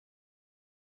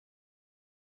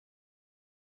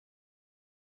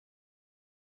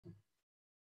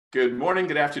Good morning,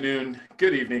 good afternoon,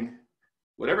 good evening,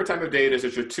 whatever time of day it is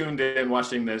that you're tuned in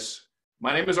watching this.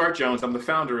 My name is Art Jones. I'm the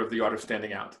founder of The Art of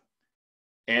Standing Out.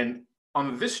 And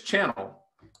on this channel,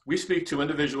 we speak to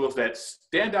individuals that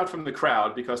stand out from the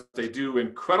crowd because they do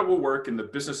incredible work in the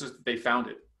businesses that they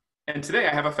founded. And today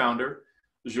I have a founder,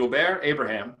 Julbert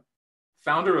Abraham,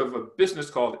 founder of a business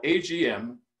called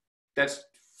AGM that's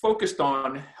focused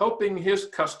on helping his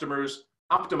customers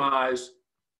optimize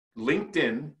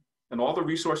LinkedIn and all the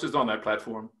resources on that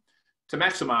platform to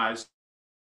maximize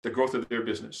the growth of their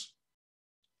business.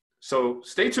 So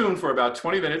stay tuned for about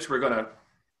 20 minutes. We're going to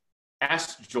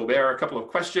ask Julbert a couple of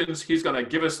questions. He's going to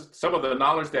give us some of the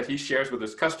knowledge that he shares with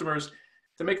his customers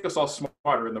to make us all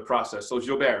smarter in the process. So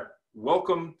Julbert,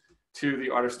 welcome to The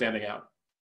Art of Standing Out.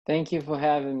 Thank you for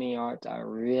having me, Art. I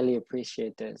really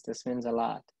appreciate this. This means a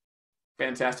lot.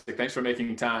 Fantastic. Thanks for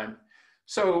making time.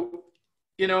 So,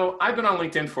 I've been on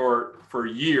LinkedIn for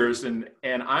years, and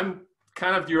I'm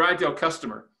kind of your ideal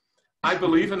customer. I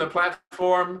believe in the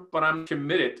platform, but I'm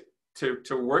committed to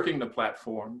working the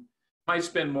platform. I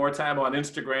spend more time on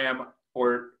Instagram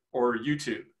or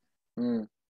YouTube.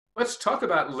 Let's talk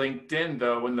about LinkedIn,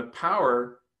 though, and the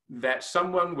power that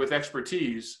someone with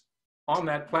expertise on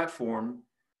that platform,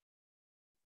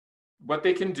 what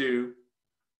they can do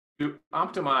to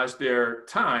optimize their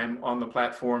time on the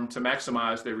platform to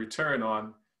maximize their return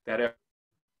on that effort.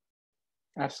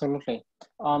 Absolutely.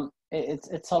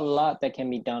 It's a lot that can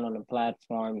be done on the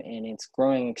platform, and it's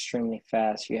growing extremely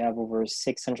fast. You have over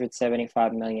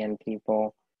 675 million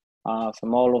people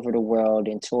from all over the world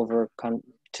in 200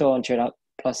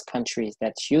 plus countries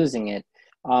that's using it.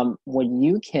 What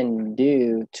you can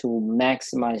do to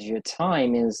maximize your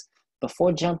time is,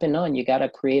 before jumping on, you got to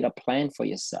create a plan for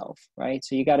yourself, right?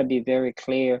 So you got to be very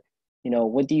clear,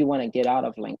 what do you want to get out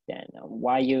of LinkedIn?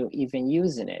 Why you even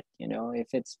using it? If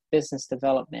it's business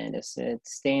development, is it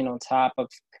staying on top of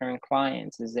current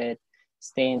clients? Is it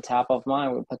staying top of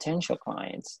mind with potential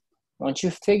clients? Once you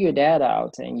figure that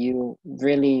out and you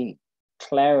really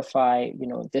clarify,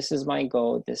 this is my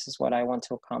goal, this is what I want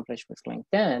to accomplish with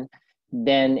LinkedIn,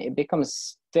 then it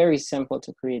becomes very simple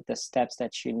to create the steps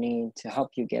that you need to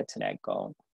help you get to that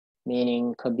goal.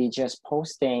 Meaning, could be just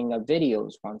posting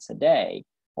videos once a day,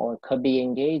 or it could be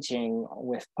engaging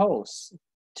with posts,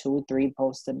 2-3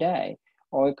 posts a day,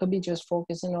 or it could be just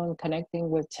focusing on connecting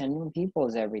with 10 new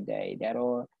people every day that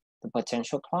are the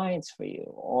potential clients for you,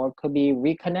 or it could be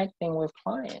reconnecting with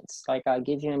clients. Like, I'll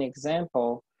give you an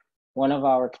example. One of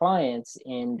our clients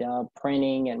in the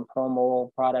printing and promo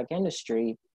product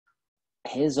industry,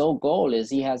 his whole goal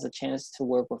is he has a chance to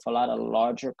work with a lot of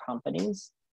larger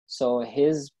companies. So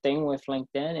his thing with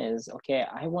LinkedIn is, okay,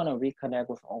 I want to reconnect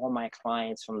with all my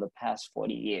clients from the past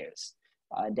 40 years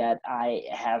that I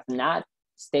have not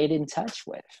stayed in touch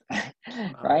with,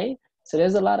 right? So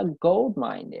there's a lot of gold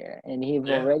mine there. And he's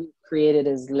already created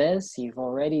his list. He's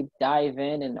already dive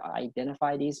in and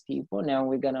identify these people. Now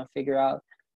we're going to figure out,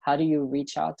 how do you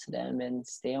reach out to them and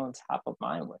stay on top of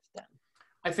mind with them?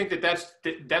 I think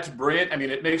that's brilliant. I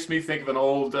mean, it makes me think of an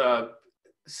old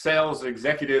sales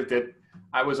executive that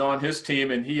I was on his team,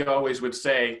 and he always would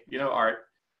say, Art,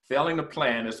 failing to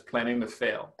plan is planning to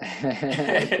fail.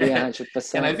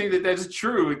 300%. And I think that that's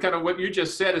true. Kind of what you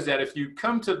just said is that if you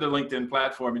come to the LinkedIn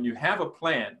platform and you have a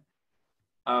plan,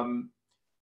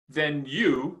 then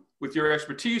you, with your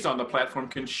expertise on the platform,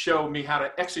 can show me how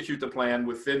to execute the plan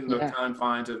within the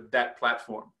confines of that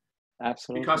platform.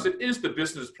 Absolutely. Because it is the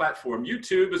business platform.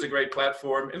 YouTube is a great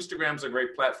platform. Instagram is a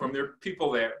great platform. There are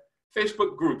people there.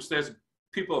 Facebook groups, there's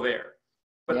people there.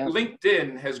 But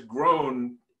LinkedIn has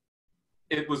grown.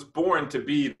 It was born to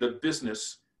be the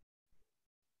business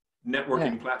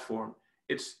networking platform.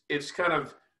 It's kind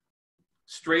of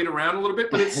straight around a little bit,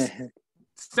 but it's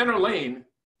center lane.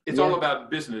 It's all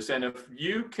about business. And if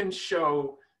you can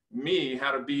show me how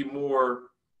to be more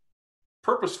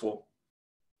purposeful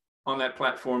on that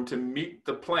platform to meet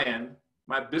the plan,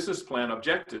 my business plan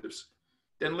objectives,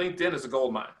 then LinkedIn is a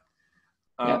gold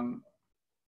mine.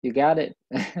 You got it.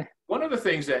 One of the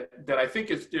things that I think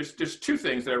is, there's two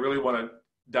things that I really want to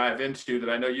dive into that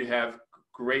I know you have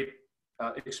great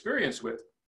experience with: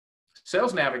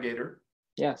 Sales Navigator,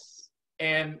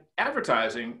 and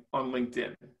advertising on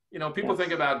LinkedIn. People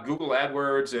think about Google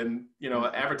AdWords and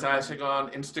advertising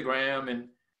on Instagram, and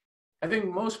I think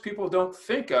most people don't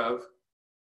think of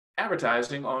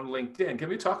advertising on LinkedIn. Can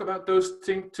we talk about those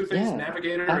two things,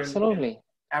 Navigator and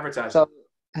advertising? So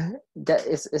that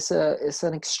it's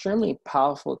an extremely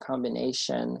powerful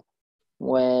combination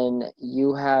when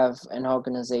you have an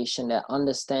organization that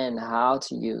understand how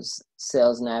to use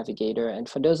Sales Navigator. And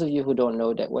for those of you who don't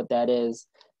know what that is,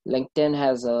 LinkedIn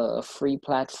has a free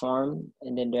platform,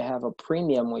 and then they have a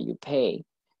premium where you pay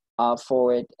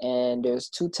for it. And there's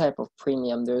two type of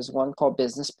premium. There's one called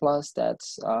Business Plus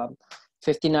that's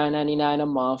 $59.99 a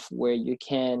month, where you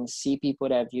can see people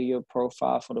that view your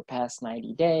profile for the past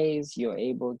 90 days. You're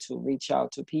able to reach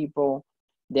out to people.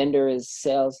 Then there is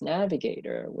Sales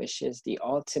Navigator, which is the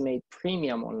ultimate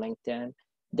premium on LinkedIn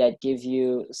that give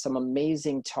you some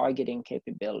amazing targeting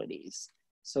capabilities.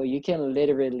 So you can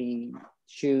literally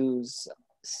choose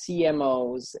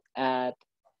CMOs at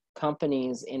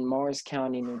companies in Morris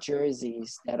County, New Jersey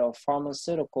that are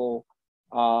pharmaceutical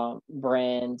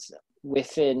brands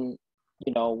within,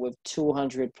 with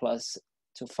 200 plus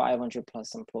to 500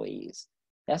 plus employees.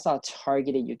 That's how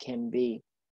targeted you can be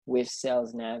with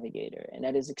Sales Navigator. And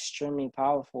that is extremely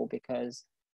powerful because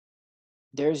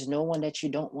there's no one that you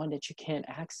don't want that you can't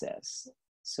access.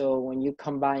 So when you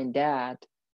combine that,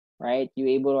 right, you're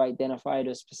able to identify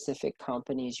those specific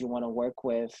companies you want to work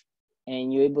with,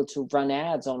 and you're able to run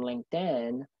ads on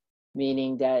LinkedIn,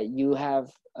 meaning that you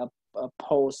have a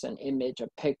post, an image, a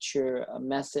picture, a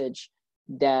message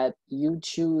that you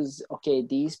choose, okay,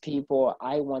 these people,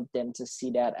 I want them to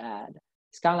see that ad.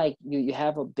 It's kind of like you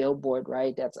have a billboard,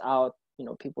 right, that's out,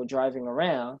 people driving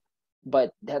around,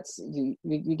 but that's, you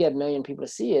get a million people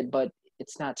to see it, but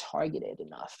it's not targeted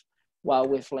enough. While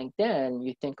with LinkedIn,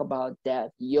 you think about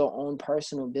that, your own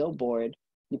personal billboard,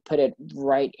 you put it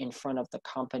right in front of the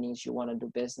companies you want to do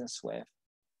business with.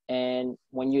 And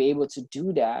when you're able to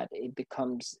do that, it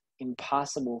becomes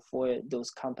impossible for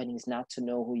those companies not to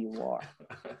know who you are.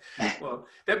 Well,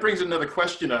 that brings another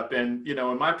question up. And,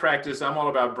 in my practice, I'm all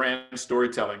about brand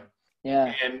storytelling.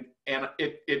 Yeah. And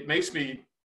it makes me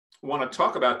want to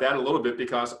talk about that a little bit,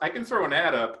 because I can throw an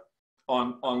ad up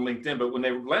on LinkedIn, but when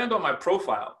they land on my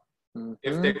profile,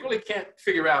 if they really can't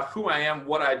figure out who I am,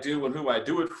 what I do, and who I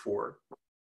do it for,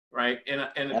 right?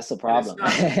 And that's the problem.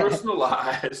 And it's not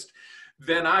personalized,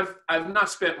 then I've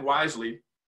not spent wisely.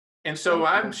 And so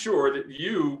I'm sure that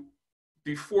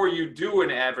before you do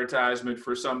an advertisement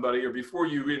for somebody, or before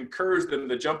you encourage them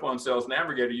to jump on Sales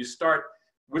Navigator, you start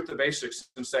with the basics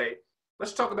and say,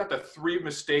 let's talk about the 3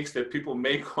 mistakes that people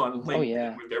make on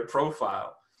LinkedIn with their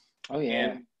profile. Oh, yeah.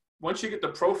 And once you get the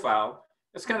profile,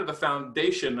 that's kind of the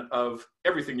foundation of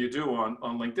everything you do on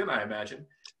LinkedIn, I imagine.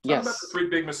 Talk about the 3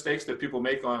 big mistakes that people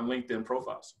make on LinkedIn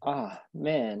profiles. Oh,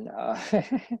 man.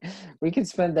 We could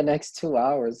spend the next 2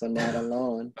 hours on that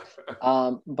alone.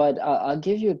 But I'll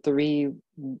give you 3,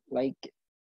 like,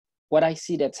 what I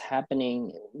see that's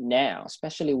happening now,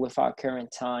 especially with our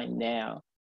current time now,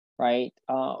 right?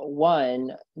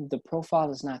 One, the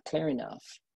profile is not clear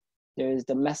enough. There's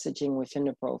the messaging within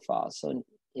the profile. So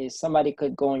if somebody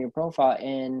could go on your profile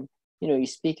and, you're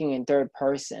speaking in third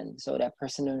person, so that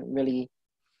person really,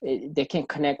 they can't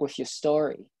connect with your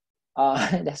story.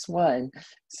 That's one.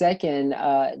 Second,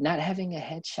 not having a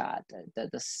headshot, the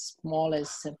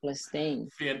smallest, simplest thing.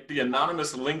 The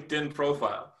anonymous LinkedIn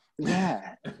profile.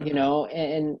 Yeah,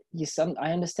 and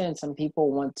I understand some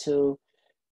people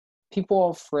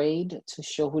are afraid to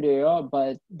show who they are,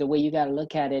 but the way you got to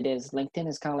look at it is LinkedIn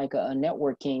is kind of like a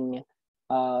networking,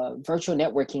 virtual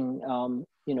networking,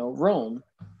 room,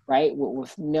 right?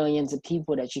 With millions of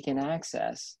people that you can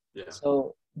access. Yeah.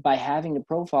 So by having the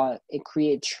profile, it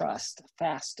creates trust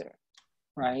faster,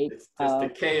 right? It's the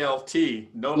KLT,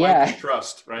 no like and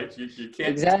trust, right? You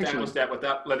can't establish that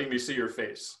without letting me see your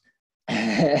face.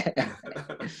 And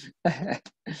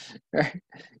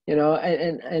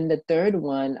the third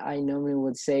one I normally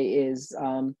would say is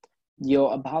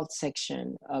your about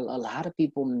section. A lot of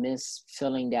people miss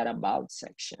filling that about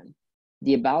section.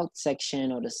 The about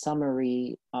section or the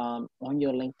summary on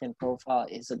your LinkedIn profile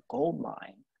is a gold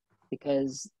mine,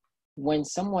 because when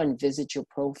someone visits your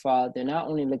profile, they're not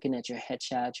only looking at your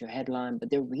headshot, your headline,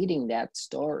 but they're reading that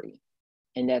story.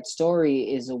 And that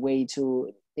story is a way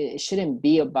it shouldn't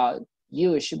be about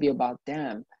you, it should be about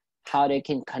them, how they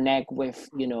can connect with,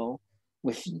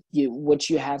 with you, what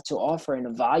you have to offer and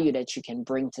the value that you can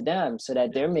bring to them, so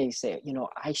that they may say,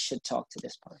 I should talk to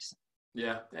this person.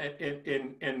 Yeah,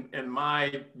 in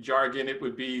my jargon, it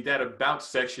would be that about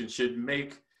section should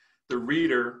make the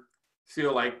reader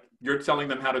feel like you're telling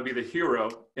them how to be the hero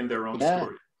in their own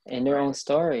story. In their own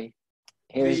story.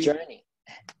 Here's journey.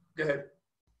 Go ahead.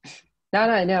 No,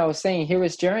 I was saying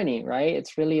hero's journey, right?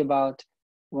 It's really about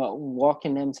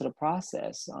walking them to the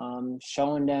process,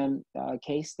 showing them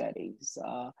case studies,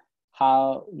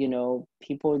 how,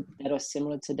 people that are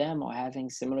similar to them are having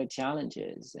similar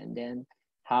challenges, and then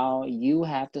how you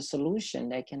have the solution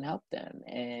that can help them,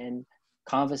 and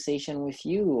conversation with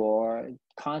you or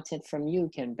content from you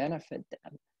can benefit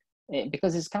them.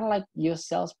 because it's kind of like you're a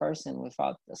salesperson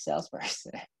without a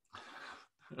salesperson.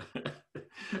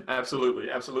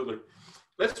 Absolutely, absolutely.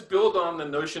 Let's build on the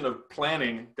notion of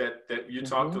planning that you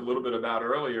talked a little bit about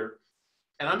earlier.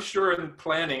 And I'm sure in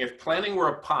planning, if planning were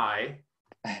a pie,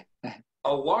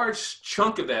 a large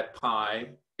chunk of that pie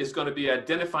is going to be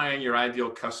identifying your ideal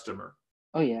customer.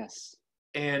 Oh, yes.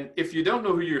 And if you don't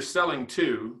know who you're selling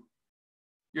to,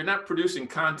 you're not producing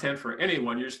content for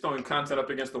anyone. You're just throwing content up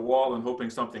against the wall and hoping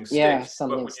something sticks. Yeah,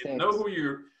 something but sticks.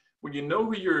 When you know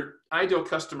who your ideal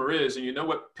customer is, and you know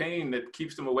what pain that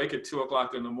keeps them awake at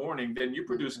 2:00 in the morning, then you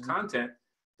produce content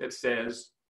that says,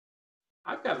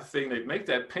 I've got a thing that make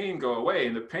that pain go away.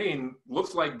 And the pain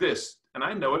looks like this. And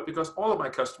I know it because all of my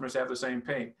customers have the same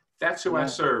pain. That's who I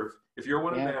serve. If you're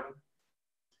one of them,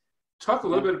 talk a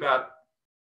little bit about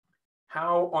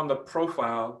how on the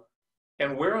profile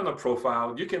and where on the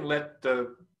profile you can let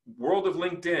the world of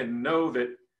LinkedIn know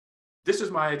that this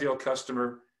is my ideal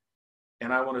customer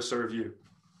and I want to serve you.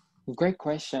 Great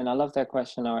question. I love that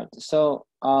question, Art. So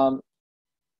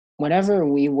whenever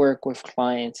we work with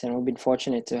clients, and we've been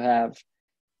fortunate to have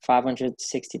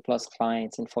 560 plus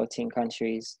clients in 14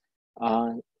 countries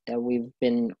that we've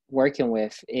been working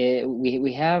with,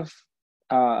 we have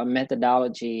a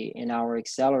methodology in our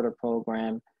accelerator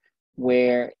program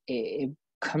where it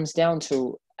comes down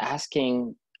to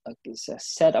asking a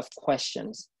set of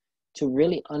questions to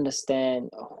really understand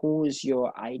who's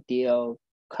your ideal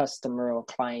customer or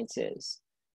client is,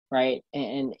 right?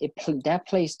 And that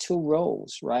plays two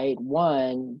roles, right?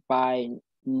 One, by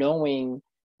knowing,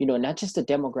 not just the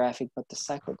demographic, but the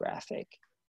psychographic,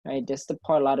 right? That's the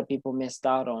part a lot of people missed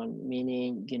out on,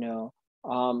 meaning,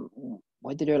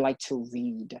 what do they like to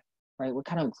read, right? What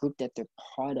kind of group that they're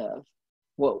part of?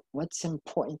 What's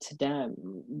important to them?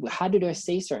 How do they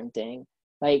say certain things?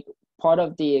 Like part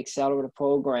of the accelerator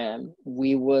program,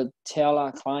 we would tell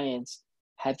our clients,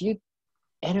 have you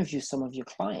interviewed some of your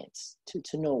clients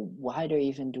to know why they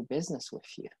even do business with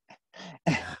you?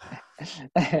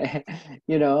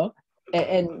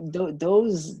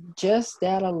 Those, just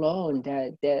that alone,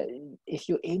 that if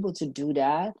you're able to do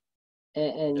that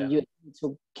and you're able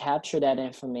to capture that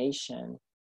information,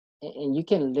 and you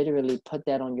can literally put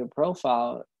that on your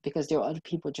profile, because there are other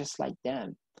people just like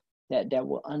them that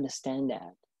will understand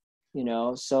that,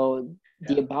 so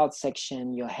the about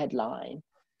section, your headline,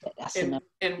 that's enough.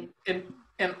 And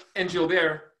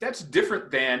Julbert, that's different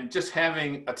than just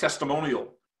having a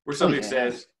testimonial where somebody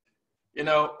says,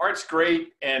 Art's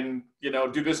great and,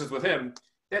 do business with him.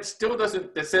 That still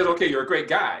doesn't, that says, okay, you're a great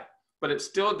guy, but it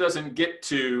still doesn't get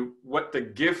to what the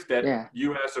gift that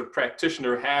you as a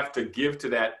practitioner have to give to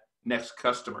that next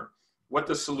customer, what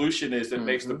the solution is that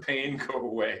makes the pain go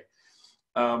away.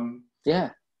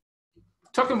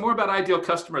 Talking more about ideal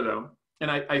customer though, and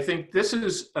I think this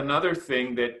is another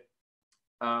thing that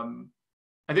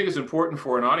I think is important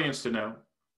for an audience to know.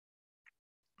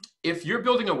 If you're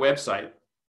building a website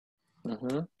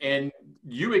and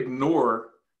you ignore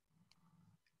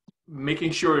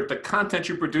making sure that the content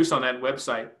you produce on that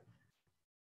website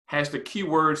has the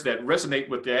keywords that resonate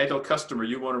with the ideal customer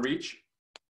you want to reach,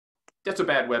 that's a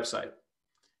bad website.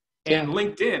 And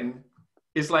LinkedIn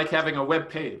is like having a web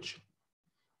page,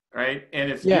 right?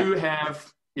 And if you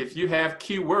have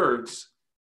keywords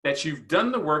that you've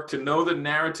done the work to know the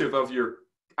narrative of your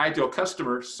ideal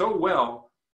customer so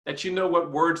well that you know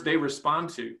what words they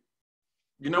respond to,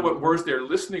 what words they're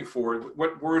listening for,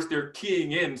 what words they're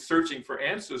keying in, searching for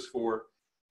answers for.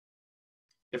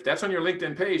 If that's on your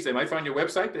LinkedIn page, they might find your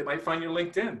website, they might find your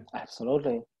LinkedIn.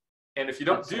 Absolutely. And if you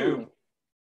only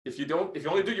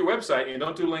do your website and you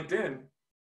don't do LinkedIn,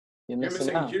 you're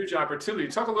missing a huge opportunity.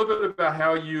 Talk a little bit about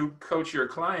how you coach your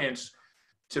clients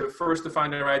to first define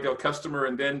their ideal customer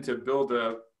and then to build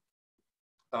a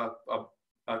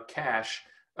cache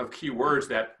of keywords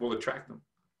that will attract them.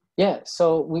 Yeah,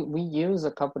 so we use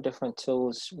a couple different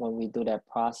tools when we do that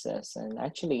process. And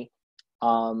actually,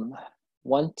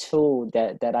 one tool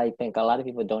that I think a lot of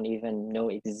people don't even know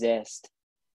exists,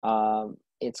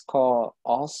 it's called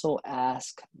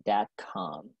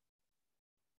alsoask.com.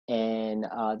 And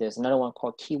there's another one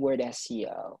called Keyword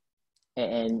SEO.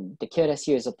 And the Keyword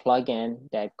SEO is a plugin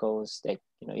that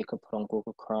you could put on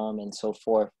Google Chrome and so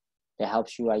forth, that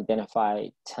helps you identify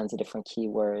tons of different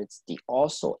keywords. The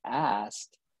Also Ask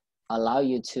allow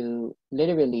you to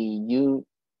literally, you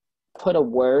put a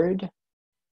word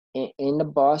in the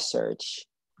bar search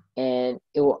and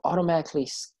it will automatically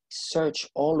search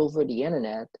all over the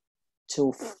internet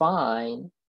to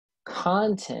find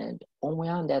content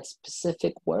around that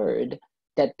specific word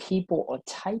that people are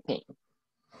typing,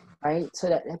 right?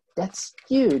 So that's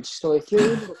huge. So if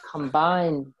you're able to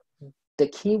combine the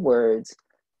keywords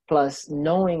plus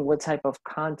knowing what type of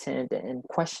content and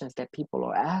questions that people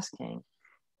are asking,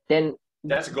 then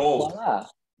That's gold. voila.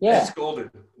 That's Yeah.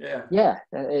 golden. Yeah. Yeah.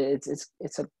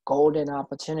 It's a golden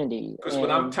opportunity. Because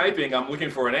when I'm And typing, I'm looking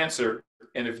for an answer.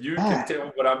 And if you can yeah. tell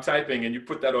what I'm typing and you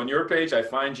put that on your page, I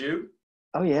find you.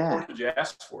 Oh What yeah. more could you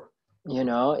ask for? You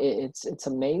know, it's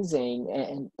amazing.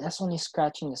 And that's only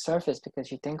scratching the surface,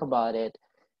 because you think about it.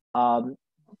 Um,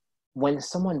 when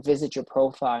someone visits your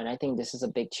profile, and I think this is a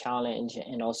big challenge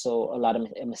and also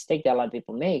a mistake that a lot of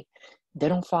people make, they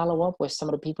don't follow up with some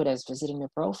of the people that's visiting your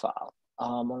profile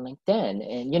on LinkedIn.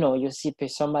 And, you know, you see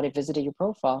somebody visited your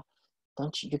profile,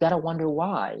 you gotta wonder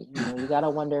why. You know, you gotta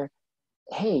wonder,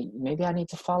 hey, maybe I need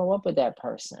to follow up with that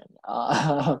person.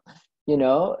 You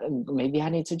know, maybe I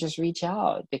need to just reach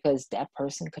out, because that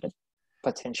person could have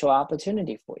potential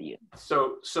opportunity for you.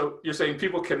 So you're saying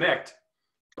people connect,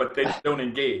 but they don't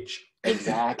engage.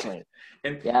 Exactly.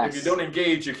 And if you Yes. don't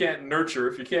engage, you can't nurture.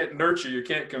 If you can't nurture, you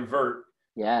can't convert.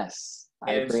 Yes.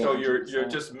 I And agree so you're 100%.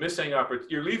 just missing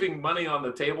opportunity. You're leaving money on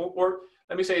the table, or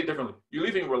let me say it differently. You're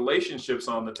leaving relationships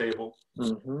on the table,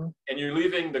 Mm-hmm. and you're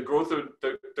leaving the growth of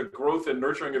the growth and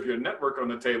nurturing of your network on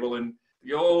the table. And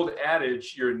the old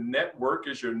adage, your network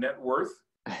is your net worth,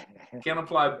 can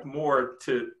apply more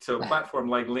to a platform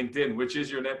like LinkedIn, which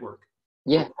is your network,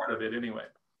 or Yeah, part of it anyway.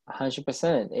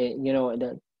 100%. You know,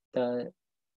 the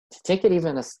to take it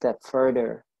even a step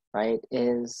further, right,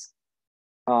 is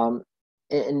um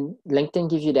and LinkedIn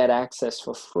gives you that access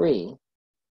for free.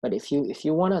 But if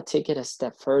you want to take it a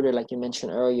step further, like you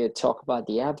mentioned earlier, talk about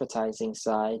the advertising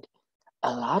side,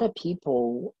 a lot of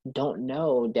people don't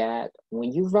know that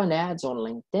when you run ads on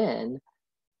LinkedIn,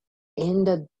 in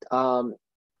the um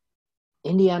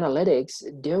in the analytics,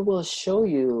 there will show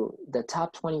you the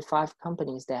top 25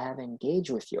 companies that have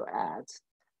engaged with your ads,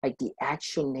 like the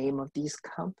actual name of these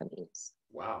companies.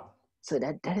 Wow. So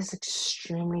that is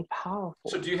extremely So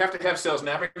powerful. do you have to have Sales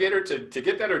Navigator to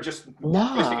get that, or just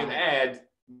placing an Nah. ad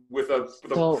with a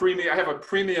So premium? I have a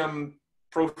premium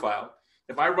profile.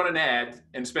 If I run an ad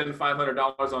and spend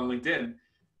 $500 on LinkedIn,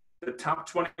 the top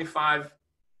 25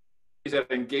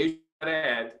 that engage that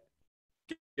ad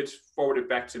gets forwarded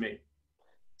back to me.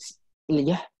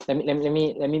 yeah, let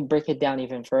me break it down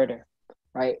even further.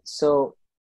 Right. So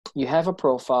you have a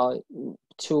profile.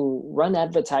 To run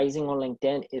advertising on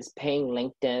LinkedIn is paying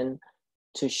LinkedIn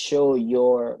to show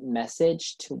your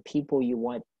message to people you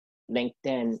want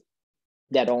LinkedIn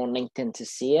that are on LinkedIn to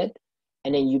see it.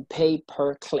 And then you pay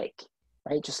per click,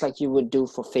 right? Just like you would do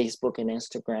for Facebook and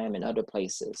Instagram and other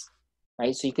places,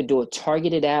 right? So you could do a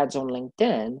targeted ads on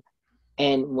LinkedIn.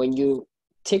 And when you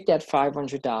take that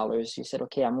 $500, you said,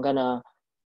 okay, I'm going to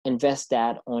invest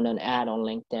that on an ad on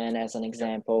LinkedIn as an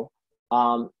example.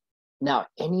 Um, Now,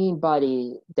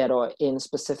 anybody that are in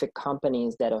specific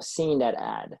companies that are seeing that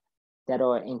ad, that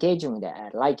are engaging with that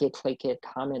ad, like it, click it,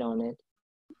 comment on it,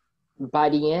 by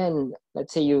the end,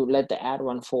 let's say you let the ad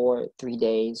run for 3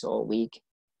 days or a week.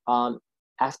 Um,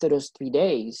 After those 3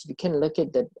 days, you can look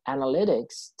at the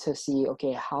analytics to see,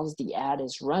 okay, how's the ad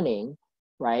is running,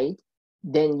 right?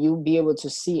 Then you'll be able to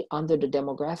see under the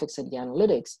demographics of the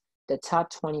analytics, the top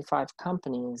 25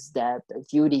 companies that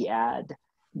view the ad,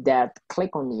 that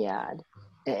click on the ad.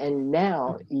 And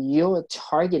now your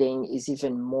targeting is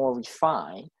even more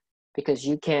refined, because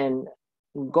you can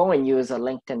go and use a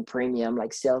LinkedIn Premium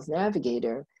like Sales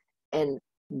Navigator and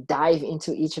dive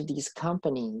into each of these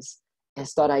companies and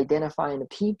start identifying the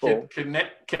people.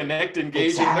 Connect,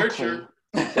 engage, and Exactly. nurture.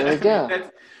 There we I mean, go.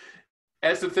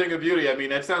 that's the thing of beauty. I mean,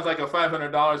 that sounds like a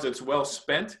 $500 that's well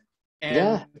spent.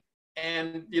 Yeah.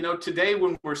 And you know, today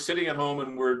when we're sitting at home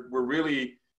and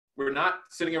we're not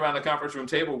sitting around a conference room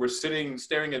table, we're sitting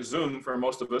staring at Zoom for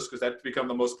most of us, because that's become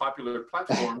the most popular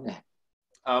platform.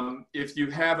 If you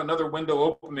have another window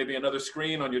open, maybe another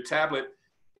screen on your tablet,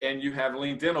 and you have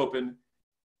LinkedIn open,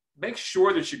 make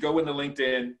sure that you go into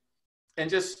LinkedIn and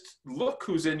just look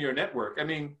who's in your network. I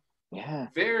mean, Yeah.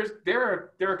 there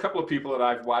are a couple of people that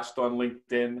I've watched on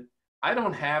LinkedIn. I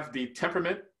don't have the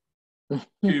temperament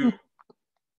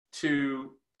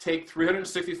to take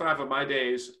 365 of my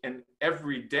days and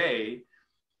every day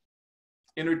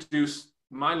introduce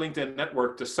my LinkedIn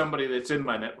network to somebody that's in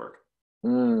my network.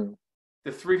 Mm.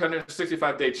 The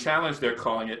 365-day challenge, they're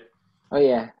calling it. Oh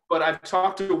yeah. But I've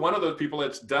talked to one of those people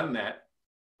that's done that.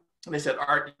 And they said,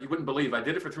 Art, you wouldn't believe, I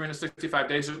did it for 365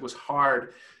 days. It was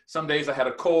hard. Some days I had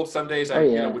a cold. Some days Oh I,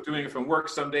 yeah. was doing it from work.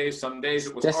 Some days It's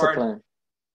it was hard. discipline.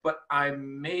 But I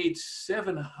made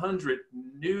 700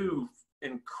 new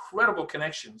incredible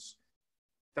connections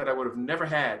that I would have never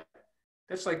had.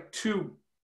 That's like 2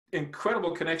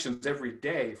 incredible connections every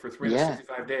day for Yeah.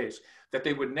 365 days that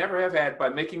they would never have had by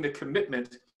making the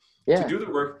commitment to Yeah. do the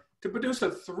work. to produce a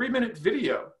 3-minute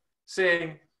video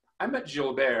saying, I met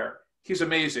Julbert. He's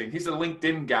amazing. He's a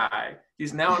LinkedIn guy.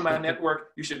 He's now in my network.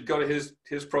 You should go to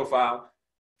his profile,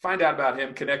 find out about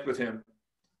him, connect with him.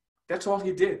 That's all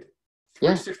he did.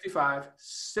 365,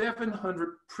 700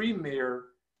 premier.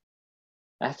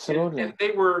 Absolutely. And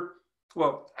they were,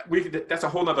 well, that's a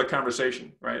whole nother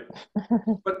conversation, right?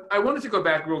 But I wanted to go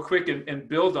back real quick and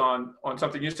build on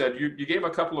something you said. You gave a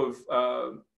couple of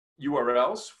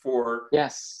URLs for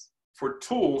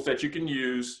tools that you can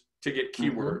use to get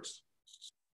keywords.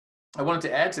 I wanted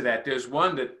to add to that. There's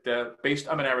one that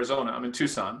I'm in Arizona. I'm in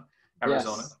Tucson,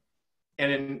 Arizona. Yes.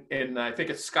 And in I think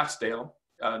it's Scottsdale,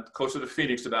 closer to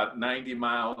Phoenix, about 90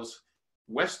 miles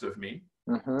west of me,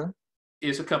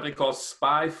 is a company called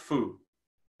Spy Fu.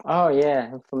 Oh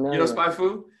yeah, I'm familiar. You know Spy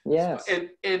Fu? Yes. And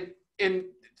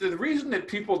the reason that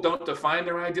people don't define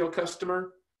their ideal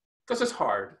customer, because it's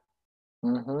hard.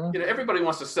 You know, everybody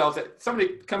wants to sell to.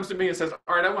 Somebody comes to me and says,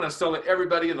 "All right, I want to sell to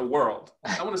everybody in the world.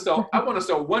 I want to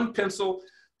sell one pencil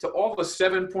to all the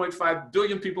 7.5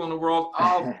 billion people in the world.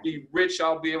 I'll be rich.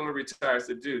 I'll be able to retire." I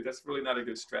said, "Dude, that's really not a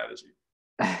good strategy.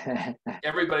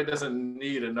 Everybody doesn't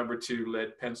need a number 2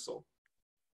 lead pencil.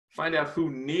 Find out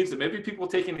who needs it. Maybe people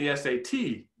taking the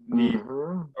SAT need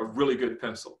a really good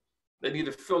pencil. They need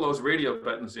to fill those radio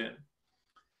buttons in."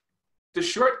 The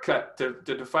shortcut to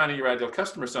defining your ideal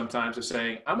customer sometimes is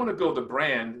saying, I want to build a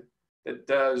brand that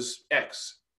does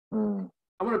X. I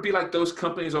want to be like those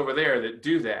companies over there that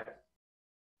do that.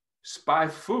 Spy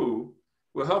Fu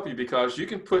will help you because you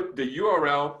can put the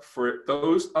URL for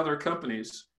those other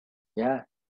companies in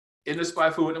the Spy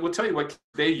Fu, and it will tell you what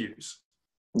they use.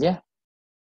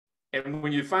 And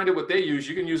when you find out what they use,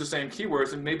 you can use the same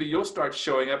keywords, and maybe you'll start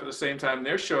showing up at the same time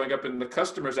they're showing up, and the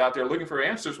customers out there looking for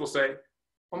answers will say,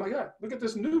 oh my God, look at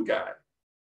this new guy.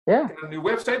 Got a new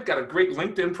website, got a great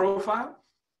LinkedIn profile.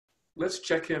 Let's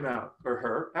check him out or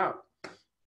her out.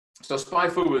 So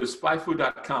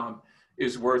spyfu.com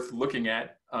is worth looking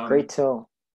at. Great tool.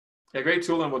 A great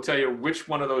tool, and we'll tell you which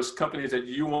one of those companies that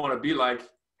you want to be like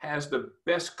has the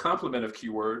best complement of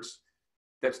keywords.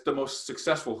 That's the most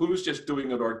successful. Who's just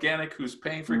doing it organic? Who's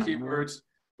paying for keywords?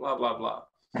 Blah, blah, blah.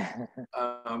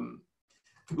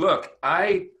 Look,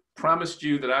 I promised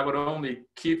you that I would only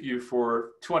keep you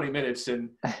for 20 minutes, and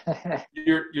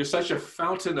you're such a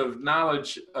fountain of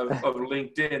knowledge of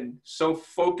LinkedIn, so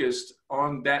focused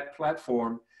on that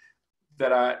platform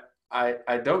that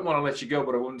I don't want to let you go,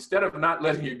 but instead of not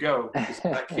letting you go,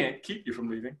 I can't keep you from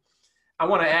leaving, I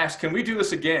want to ask, can we do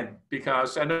this again?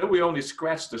 Because I know we only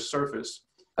scratched the surface.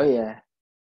 Oh yeah.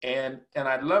 And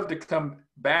I'd love to come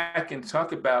back and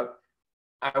talk about,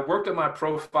 I worked on my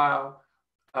profile.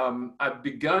 I've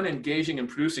begun engaging and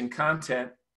producing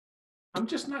content. I'm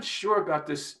just not sure about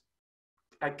this.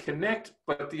 I connect,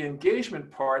 but the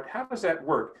engagement part, how does that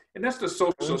work? And that's the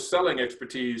social selling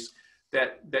expertise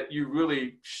that you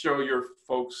really show your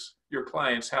folks, your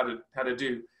clients how to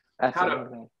do.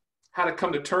 Absolutely. How to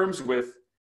come to terms with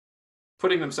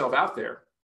putting themselves out there.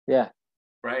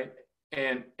 Right?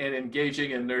 And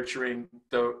engaging and nurturing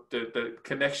the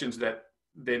connections that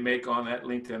they make on that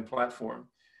LinkedIn platform.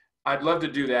 I'd love to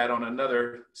do that on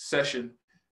another session.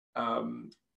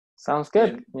 Sounds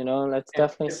good. Let's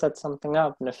definitely set something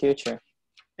up in the future.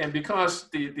 And because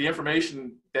the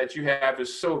information that you have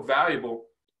is so valuable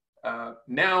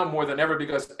now more than ever,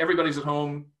 because everybody's at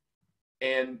home,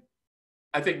 and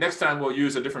I think next time we'll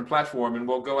use a different platform and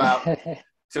we'll go out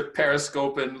to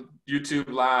Periscope and YouTube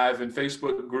Live and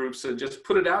Facebook groups and just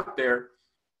put it out there,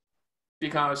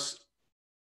 because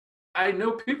I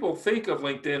know people think of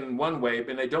LinkedIn one way,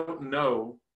 but they don't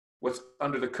know what's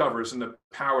under the covers and the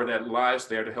power that lies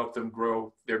there to help them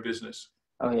grow their business.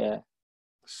 Oh yeah.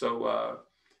 So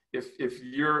if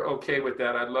you're okay with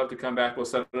that, I'd love to come back. We'll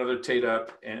set another Tate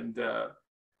up, and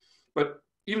but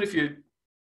even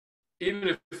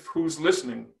if who's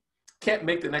listening can't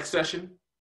make the next session,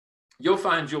 you'll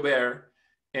find Julbert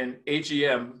and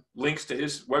AGM links to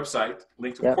his website,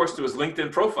 links of course to his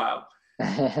LinkedIn profile.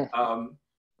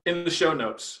 In the show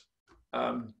notes.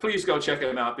 Please go check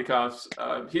him out, because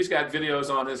he's got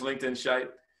videos on his LinkedIn site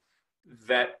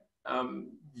that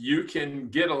you can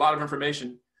get a lot of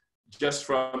information just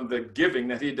from the giving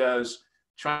that he does,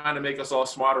 trying to make us all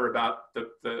smarter about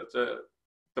the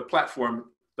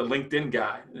platform. The LinkedIn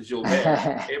guy,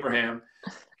 Julbert Abraham,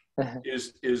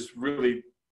 is really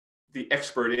the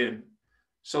expert in.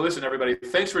 So listen, everybody,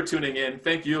 thanks for tuning in.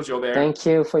 Thank you, Julbert. Thank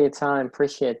you for your time.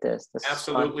 Appreciate this.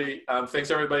 Absolutely.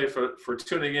 Thanks, everybody, for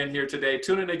tuning in here today.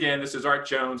 Tune in again. This is Art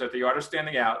Jones at The Art of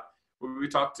Standing Out, where we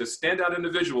talk to standout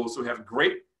individuals who have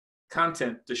great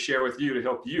content to share with you to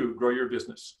help you grow your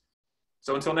business.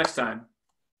 So until next time,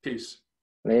 peace.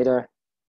 Later.